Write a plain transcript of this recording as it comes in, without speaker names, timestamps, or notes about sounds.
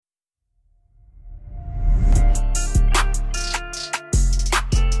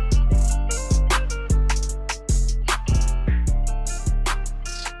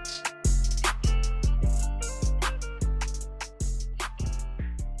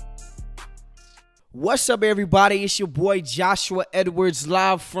What's up, everybody? It's your boy Joshua Edwards,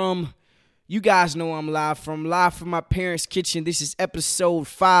 live from, you guys know I'm live from my parents' kitchen. This is episode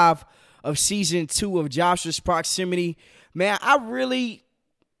 5 of season 2 of Joshua's Proximity. Man, I'll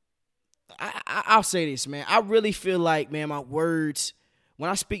say this, man. I really feel like, man, my words, when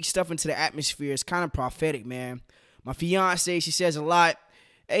I speak stuff into the atmosphere, it's kind of prophetic, man. My fiance, she says a lot,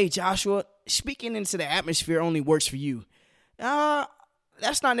 hey, Joshua, speaking into the atmosphere only works for you.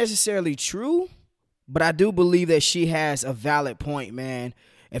 That's not necessarily true. But I do believe that she has a valid point, man.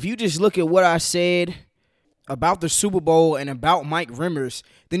 If you just look at what I said about the Super Bowl and about Mike Remmers,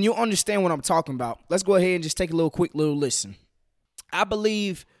 then you'll understand what I'm talking about. Let's go ahead and just take a quick listen. I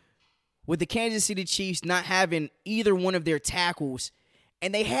believe with the Kansas City Chiefs not having either one of their tackles,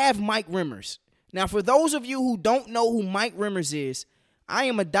 and they have Mike Remmers. Now, for those of you who don't know who Mike Remmers is, I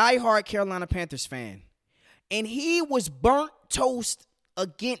am a diehard Carolina Panthers fan. And he was burnt toast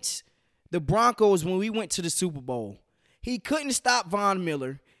against the Broncos when we went to the Super Bowl. He couldn't stop Von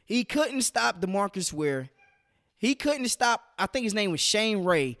Miller. He couldn't stop DeMarcus Ware. He couldn't stop, I think his name was Shane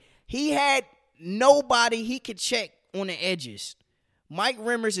Ray. He had nobody he could check on the edges. Mike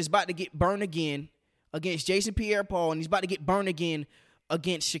Remmers is about to get burned again against Jason Pierre-Paul, and he's about to get burned again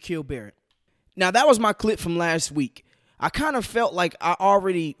against Shaquille Barrett. Now, that was my clip from last week. I kind of felt like I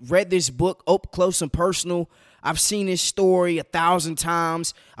already read this book up close and personal. I've seen this story 1,000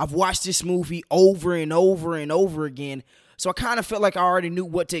 times. I've watched this movie over and over and over again. So I kind of felt like I already knew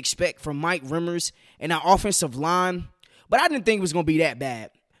what to expect from Mike Remmers and our offensive line. But I didn't think it was going to be that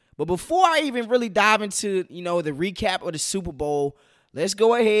bad. But before I even really dive into, the recap of the Super Bowl, let's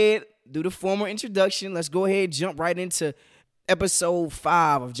go ahead, do the formal introduction. Let's go ahead and jump right into episode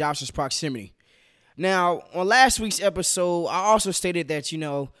 5 of Joshua's Proximity. Now, on last week's episode, I also stated that,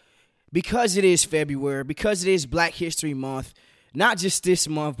 because it is February, because it is Black History Month, not just this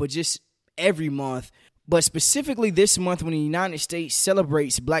month, but just every month, but specifically this month when the United States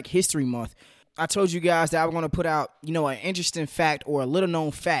celebrates Black History Month, I told you guys that I'm going to put out, an interesting fact or a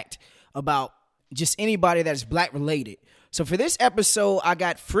little-known fact about just anybody that's Black related. So for this episode, I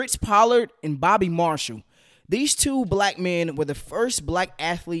got Fritz Pollard and Bobby Marshall. These two Black men were the first Black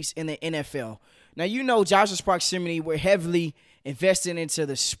athletes in the NFL. Now, Joshua's Proximity, we're heavily invested into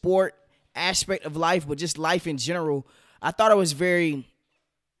the sport aspect of life, but just life in general. I thought it was very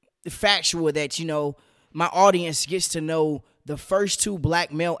factual that, my audience gets to know the first two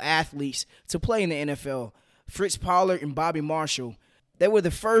Black male athletes to play in the NFL, Fritz Pollard and Bobby Marshall. They were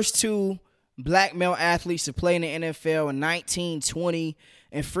the first two Black male athletes to play in the NFL in 1920,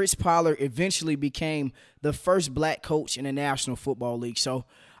 and Fritz Pollard eventually became the first Black coach in the National Football League. So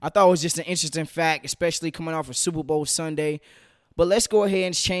I thought it was just an interesting fact, especially coming off of Super Bowl Sunday. But let's go ahead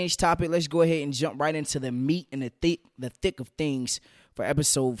and change topic. Let's go ahead and jump right into the meat and the thick of things for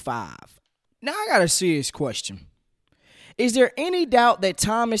episode 5. Now, I got a serious question. Is there any doubt that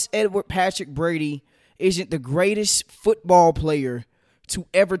Thomas Edward Patrick Brady isn't the greatest football player to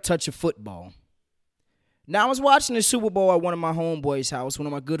ever touch a football? Now, I was watching the Super Bowl at one of my homeboys' house, one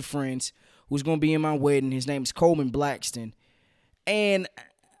of my good friends who's going to be in my wedding. His name is Coleman Blackston. And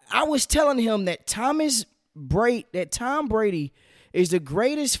I was telling him that Tom Brady is the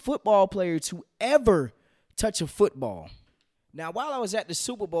greatest football player to ever touch a football. Now, while I was at the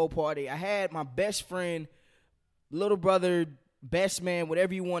Super Bowl party, I had my best friend, little brother, best man,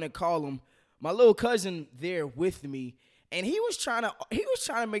 whatever you want to call him, my little cousin there with me, and he was trying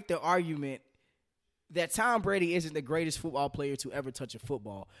to make the argument that Tom Brady isn't the greatest football player to ever touch a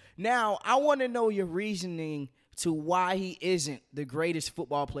football. Now, I want to know your reasoning to why he isn't the greatest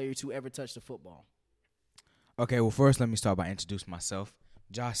football player to ever touch the football. Okay, well, first let me start by introducing myself.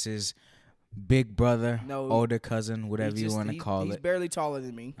 Josh's big brother, older cousin, whatever you want to call it. He's barely taller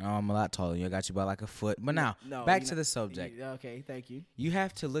than me. Oh, I'm a lot taller. I got you by like a foot. But now, back to the subject. Okay, thank you. You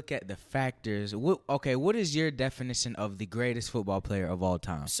have to look at the factors. What is your definition of the greatest football player of all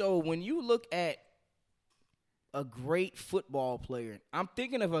time? So when you look at a great football player, I'm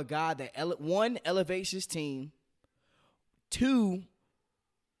thinking of a guy that, one, elevates his team, two,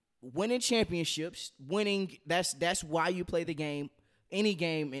 winning championships. Winning, that's why you play the game. Any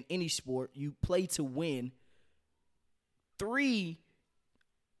game in any sport, you play to win. 3,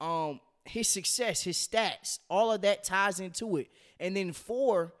 his success, his stats, all of that ties into it. And then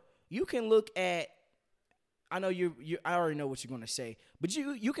 4, you can look at, I know I already know what you're going to say, but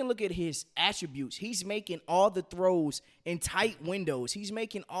you can look at his attributes. He's making all the throws in tight windows. He's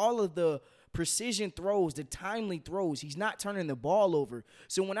making all of the precision throws, the timely throws. He's not turning the ball over.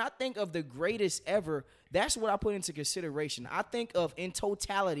 So when I think of the greatest ever, that's what I put into consideration. I think of, in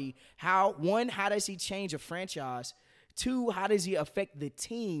totality, how does he change a franchise? 2, how does he affect the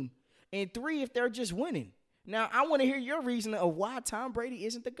team? and 3 if they're just winning. Now, I want to hear your reason of why Tom Brady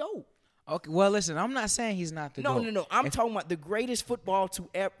isn't the GOAT. Okay, well, listen, I'm not saying he's not the GOAT. No. I'm talking about the greatest football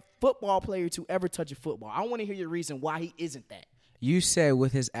player to ever touch a football. I want to hear your reason why he isn't that. You said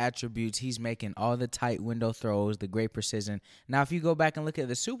with his attributes, he's making all the tight window throws, the great precision. Now, if you go back and look at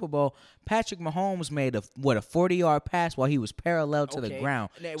the Super Bowl, Patrick Mahomes made a 40-yard pass while he was parallel to the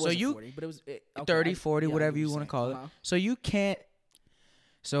ground. It wasn't 40, but it was 30, 40, whatever you want to call it. So you can't.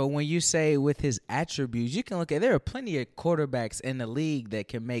 So when you say with his attributes, you can look at there are plenty of quarterbacks in the league that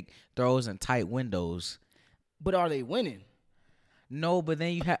can make throws in tight windows. But are they winning? No, but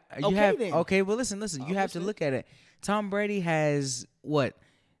then you have then. Okay, well listen, you have to look at it. Tom Brady has what?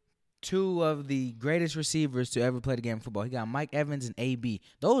 2 of the greatest receivers to ever play the game of football. He got Mike Evans and AB.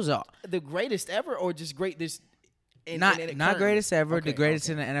 Those are the greatest ever, or just greatest? Not greatest ever. The greatest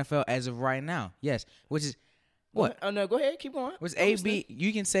in the NFL as of right now. Yes, which is what? Oh no, go ahead, keep going. Was AB?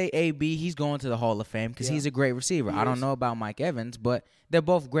 You can say AB. He's going to the Hall of Fame because he's a great receiver. I don't know about Mike Evans, but they're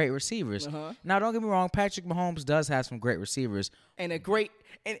both great receivers. Now, don't get me wrong. Patrick Mahomes does have some great receivers and a great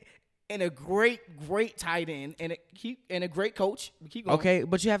tight end and a great coach. Keep going. Okay,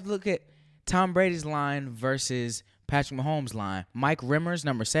 but you have to look at Tom Brady's line versus Patrick Mahomes' line. Mike Rimmers,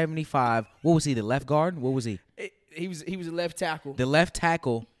 number 75. What was he? The left guard? What was he? He was a left tackle. The left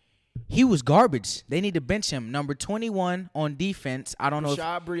tackle. He was garbage. They need to bench him. Number 21 on defense. I don't know.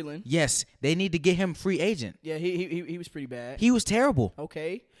 Rashad Breeland. Yes, they need to get him free agent. Yeah, he was pretty bad. He was terrible.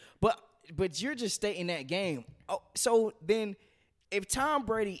 Okay, but you're just stating that game. Oh, so then, if Tom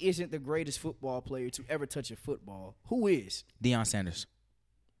Brady isn't the greatest football player to ever touch a football, who is? Deion Sanders.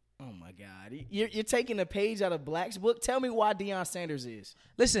 Oh, my God. You're taking a page out of Black's book? Tell me why Deion Sanders is.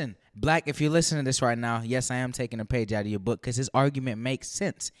 Listen, Black, if you're listening to this right now, yes, I am taking a page out of your book because his argument makes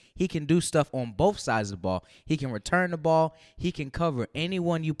sense. He can do stuff on both sides of the ball. He can return the ball. He can cover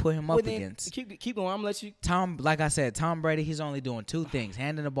anyone you put him up against. Keep going. I'm going to let you. Like I said, Tom Brady, he's only doing 2 things,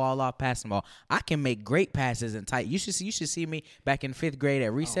 handing the ball off, passing the ball. I can make great passes and tight. You should see me back in 5th grade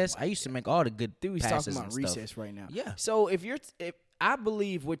at recess. I used to make all the good Dude, passes he's talking about recess right now. Yeah. So if I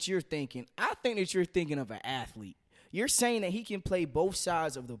believe what you're thinking. I think that you're thinking of an athlete. You're saying that he can play both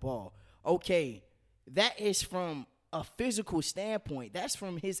sides of the ball. Okay, that is from a physical standpoint. That's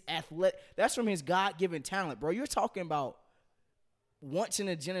from his That's from his God-given talent, bro. You're talking about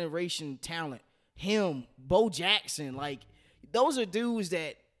once-in-a-generation talent. Him, Bo Jackson, like those are dudes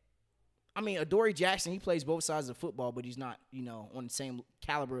that. I mean, Adoree Jackson, he plays both sides of football, but he's not, on the same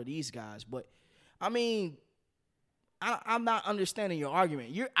caliber of these guys. But I mean. I'm not understanding your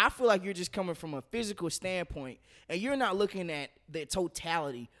argument. I feel like you're just coming from a physical standpoint, and you're not looking at the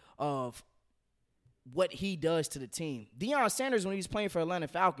totality of what he does to the team. Deion Sanders, when he was playing for Atlanta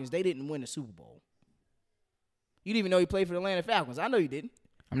Falcons, they didn't win the Super Bowl. You didn't even know he played for the Atlanta Falcons. I know you didn't.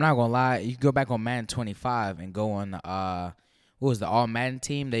 I'm not going to lie. You can go back on Madden 25 and go on what was the All Madden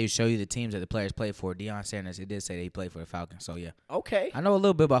team? They show you the teams that the players played for. Deion Sanders, it did say that he played for the Falcons. So yeah. Okay. I know a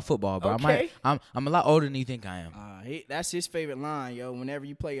little bit about football, but I'm a lot older than you think I am. That's his favorite line, yo. Whenever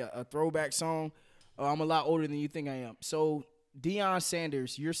you play a throwback song, I'm a lot older than you think I am. So Deion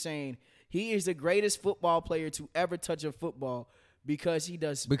Sanders, you're saying he is the greatest football player to ever touch a football because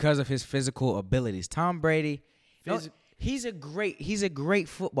of his physical abilities. Tom Brady. He's a great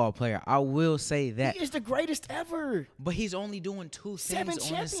football player. I will say that. He is the greatest ever. But he's only doing 2 things 7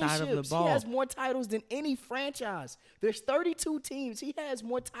 on the side of the ball. He has more titles than any franchise. There's 32 teams. He has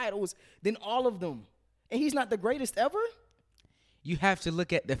more titles than all of them. And he's not the greatest ever? You have to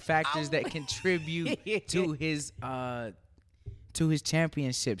look at the factors that contribute to his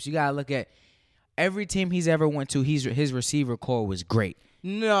championships. You got to look at every team he's ever went to, his receiver core was great.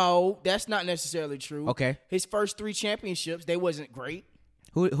 No, that's not necessarily true. Okay. His first 3 championships, they wasn't great.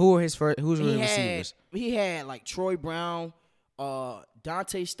 Who were his first? Who's the receivers? He had like Troy Brown,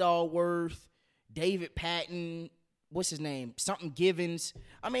 Dante Stallworth, David Patton. What's his name? Something Givens.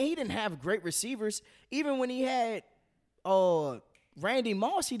 I mean, he didn't have great receivers. Even when he had Randy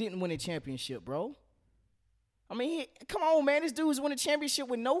Moss, he didn't win a championship, bro. I mean, come on, man. This dude's won a championship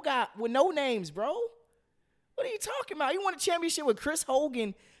with no names, bro. What are you talking about? He won a championship with Chris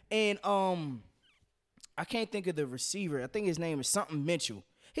Hogan and I can't think of the receiver. I think his name is something Mitchell.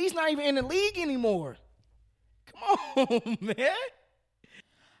 He's not even in the league anymore. Come on, man.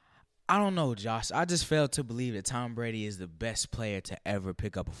 I don't know, Josh. I just fail to believe that Tom Brady is the best player to ever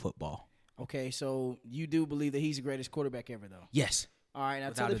pick up a football. Okay, so you do believe that he's the greatest quarterback ever, though? Yes. All right. Now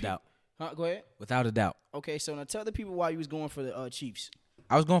without a doubt. Huh? Go ahead. Without a doubt. Okay, so now tell the people why you was going for the Chiefs.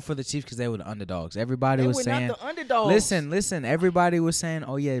 I was going for the Chiefs because they were the underdogs. Everybody was saying, not the underdogs. Listen. Everybody was saying,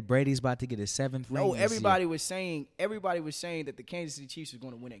 "Oh yeah, Brady's about to get his 7th ring." No, this everybody year. was saying that the Kansas City Chiefs was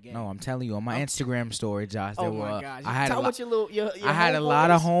going to win that game. No, I'm telling you on my Instagram story, Josh. Oh my gosh! I had I had a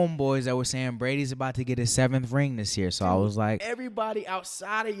lot of homeboys that were saying Brady's about to get his 7th ring this year. So I was like, everybody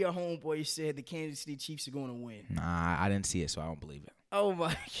outside of your homeboys said the Kansas City Chiefs are going to win. Nah, I didn't see it, so I don't believe it. Oh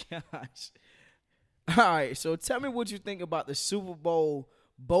my gosh! All right, so tell me what you think about the Super Bowl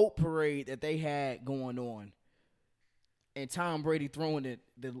boat parade that they had going on, and Tom Brady throwing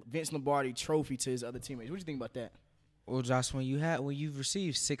the Vince Lombardi trophy to his other teammates. What do you think about that? Well, Josh, when you've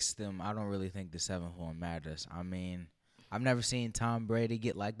received 6 of them, I don't really think the 7th one matters. I mean, I've never seen Tom Brady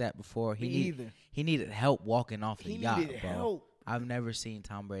get like that before. He needed help walking off the yacht, bro. Help. I've never seen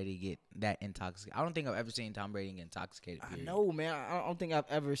Tom Brady get that intoxicated. I don't think I've ever seen Tom Brady get intoxicated. Period. I know, man. I don't think I've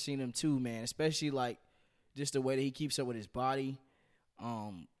ever seen him too, man. Especially like just the way that he keeps up with his body.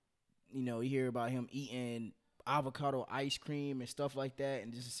 You hear about him eating avocado ice cream and stuff like that,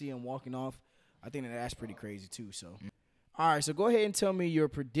 and just to see him walking off, I think that's pretty crazy too. So, all right, so go ahead and tell me your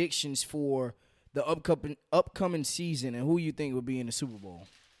predictions for the upcoming season and who you think will be in the Super Bowl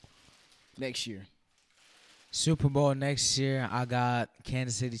next year. Super Bowl next year, I got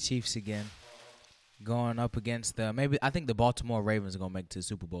Kansas City Chiefs again going up against I think the Baltimore Ravens are gonna make it to the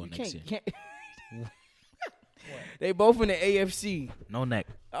Super Bowl next year. They both in the AFC. No neck.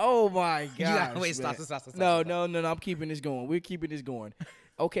 Oh my God! Stop. No. I'm keeping this going. We're keeping this going.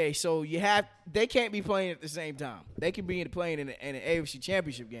 Okay, so they can't be playing at the same time. They can be playing in an AFC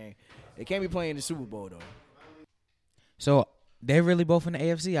Championship game. They can't be playing the Super Bowl though. So they're really both in the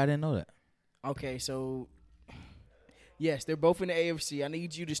AFC? I didn't know that. Okay, so yes, they're both in the AFC. I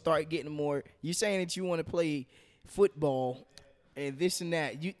need you to start getting more. You're saying that you want to play football and this and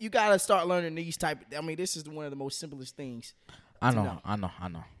that. You got to start learning these this is one of the most simplest things. I know.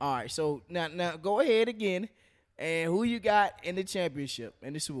 All right, so now go ahead again. And who you got in the championship,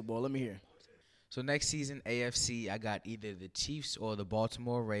 in the Super Bowl? Let me hear. So next season, AFC, I got either the Chiefs or the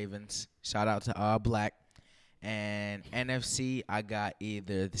Baltimore Ravens. Shout out to Black. And NFC, I got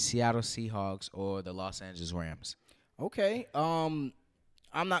either the Seattle Seahawks or the Los Angeles Rams. Okay. I'm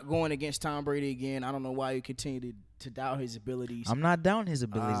not going against Tom Brady again. I don't know why you continue to doubt his abilities. I'm not doubting his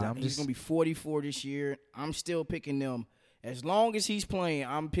abilities. He's going to be 44 this year. I'm still picking them. As long as he's playing,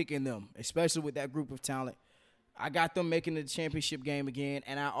 I'm picking them, especially with that group of talent. I got them making the championship game again.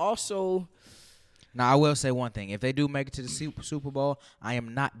 And I also... Now, I will say one thing. If they do make it to the Super Bowl, I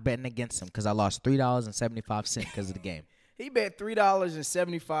am not betting against them because I lost $3.75 because of the game. He bet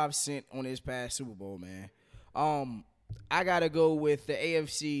 $3.75 on his past Super Bowl, man. I got to go with the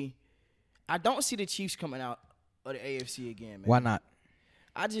AFC. I don't see the Chiefs coming out of the AFC again, man. Why not?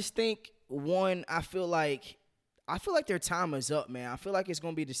 I just think, one, I feel like their time is up, man. I feel like it's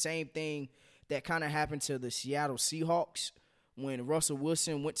going to be the same thing that kind of happened to the Seattle Seahawks when Russell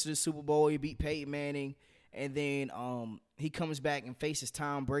Wilson went to the Super Bowl. He beat Peyton Manning, and then he comes back and faces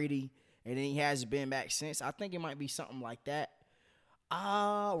Tom Brady, and then he hasn't been back since. I think it might be something like that.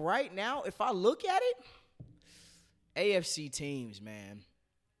 Right now, if I look at it, AFC teams, man.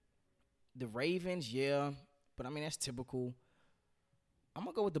 The Ravens, yeah, but I mean, that's typical. I'm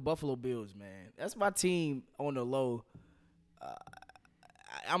going to go with the Buffalo Bills, man. That's my team on the low.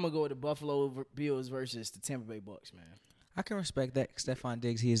 I'm going to go with the Buffalo Bills versus the Tampa Bay Bucks, man. I can respect that. Stephon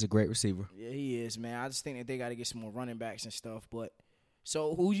Diggs, he is a great receiver. Yeah, he is, man. I just think that they got to get some more running backs and stuff. But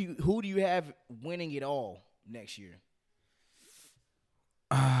so who do you have winning it all next year?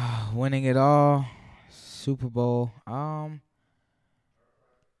 Winning it all, Super Bowl. Go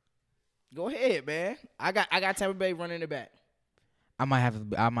ahead, man. I got Tampa Bay running it back. I might have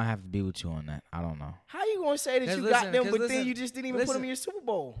to be with you on that. I don't know. How you gonna say that you got them, but then you just didn't even put them in your Super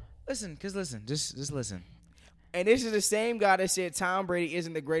Bowl? Listen, just listen. And this is the same guy that said Tom Brady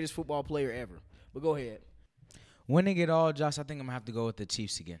isn't the greatest football player ever. But go ahead. Winning it all, Josh, I think I'm going to have to go with the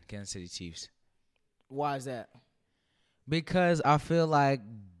Chiefs again, Kansas City Chiefs. Why is that? Because I feel like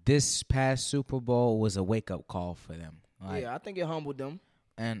this past Super Bowl was a wake-up call for them. Yeah, I think it humbled them.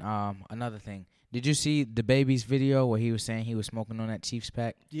 And another thing. Did you see the baby's video where he was saying he was smoking on that Chiefs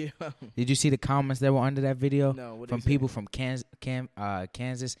pack? Yeah. Did you see the comments that were under that video? No. From people from Kansas.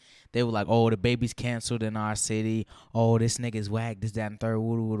 They were like, "Oh, the baby's canceled in our city. Oh, this nigga's whack. This, that, and third.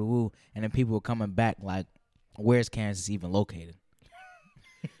 Woo, woo, woo." And then people were coming back like, "Where's Kansas even located?"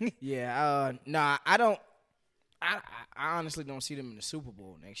 Yeah. Nah, I don't. I honestly don't see them in the Super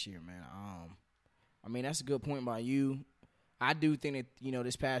Bowl next year, man. I mean, that's a good point by you. I do think that,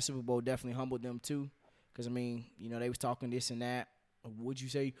 this past Super Bowl definitely humbled them too. Because, I mean, they was talking this and that. Would you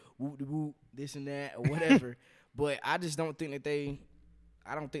say whoop-de-whoop, this and that, or whatever. But I just don't think that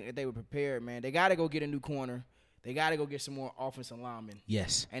I don't think that they were prepared, man. They got to go get a new corner. They got to go get some more offensive linemen.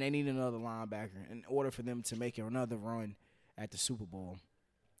 Yes. And they need another linebacker in order for them to make another run at the Super Bowl.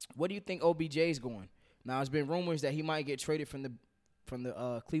 Where do you think OBJ is going? Now, there's been rumors that he might get traded from the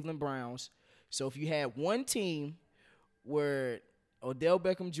Cleveland Browns. So if you had one team where Odell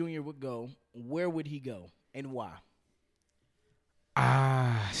Beckham Jr. would go, where would he go and why?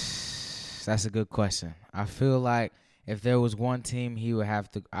 That's a good question. I feel like if there was one team he would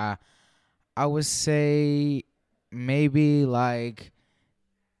have to I would say maybe like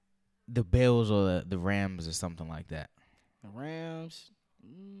the Bills or the Rams or something like that. The Rams?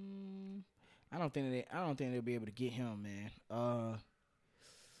 I don't think they'll be able to get him, man.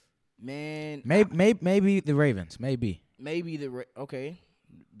 Maybe the Ravens. Maybe okay.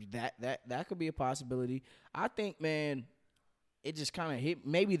 That could be a possibility. I think, man, it just kind of hit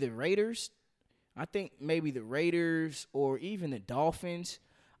maybe the Raiders. I think maybe the Raiders or even the Dolphins.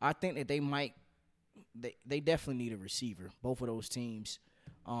 I think that they definitely need a receiver, both of those teams.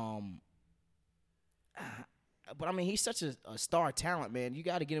 But, I mean, he's such a star talent, man. You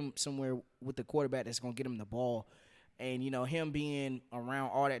got to get him somewhere with the quarterback that's going to get him the ball. And, him being around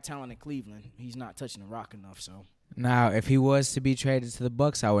all that talent in Cleveland, he's not touching the rock enough. So now, if he was to be traded to the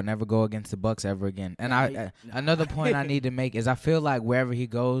Bucs, I would never go against the Bucs ever again. And another point I need to make is I feel like wherever he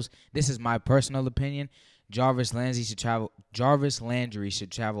goes, this is my personal opinion, Jarvis Landry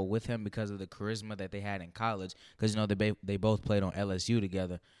should travel with him because of the charisma that they had in college. Because they both played on LSU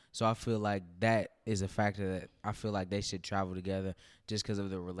together. So I feel like that is a factor that I feel like they should travel together just because of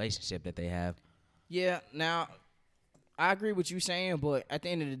the relationship that they have. Yeah. Now, I agree with you saying, but at the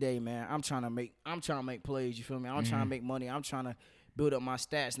end of the day, man, I'm trying to make plays. You feel me? I'm trying to make money. I'm trying to build up my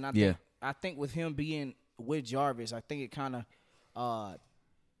stats. And I think with him being with Jarvis, I think it kind of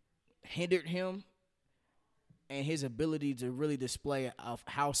hindered him and his ability to really display of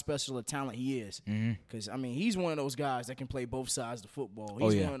how special a talent he is. Because, I mean, he's one of those guys that can play both sides of the football.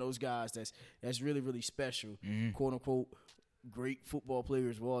 He's one of those guys that's really, really special, quote-unquote, great football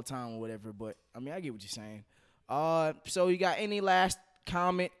players of all time or whatever. But, I mean, I get what you're saying. So you got any last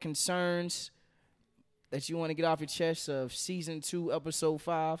comment, concerns that you want to get off your chest of Season 2, Episode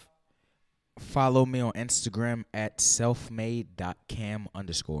 5? Follow me on Instagram at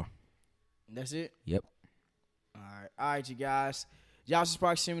selfmade.cam_. That's it? Yep. All right, you guys. Josh's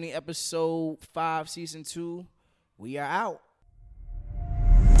Proximity, Episode 5, Season 2. We are out.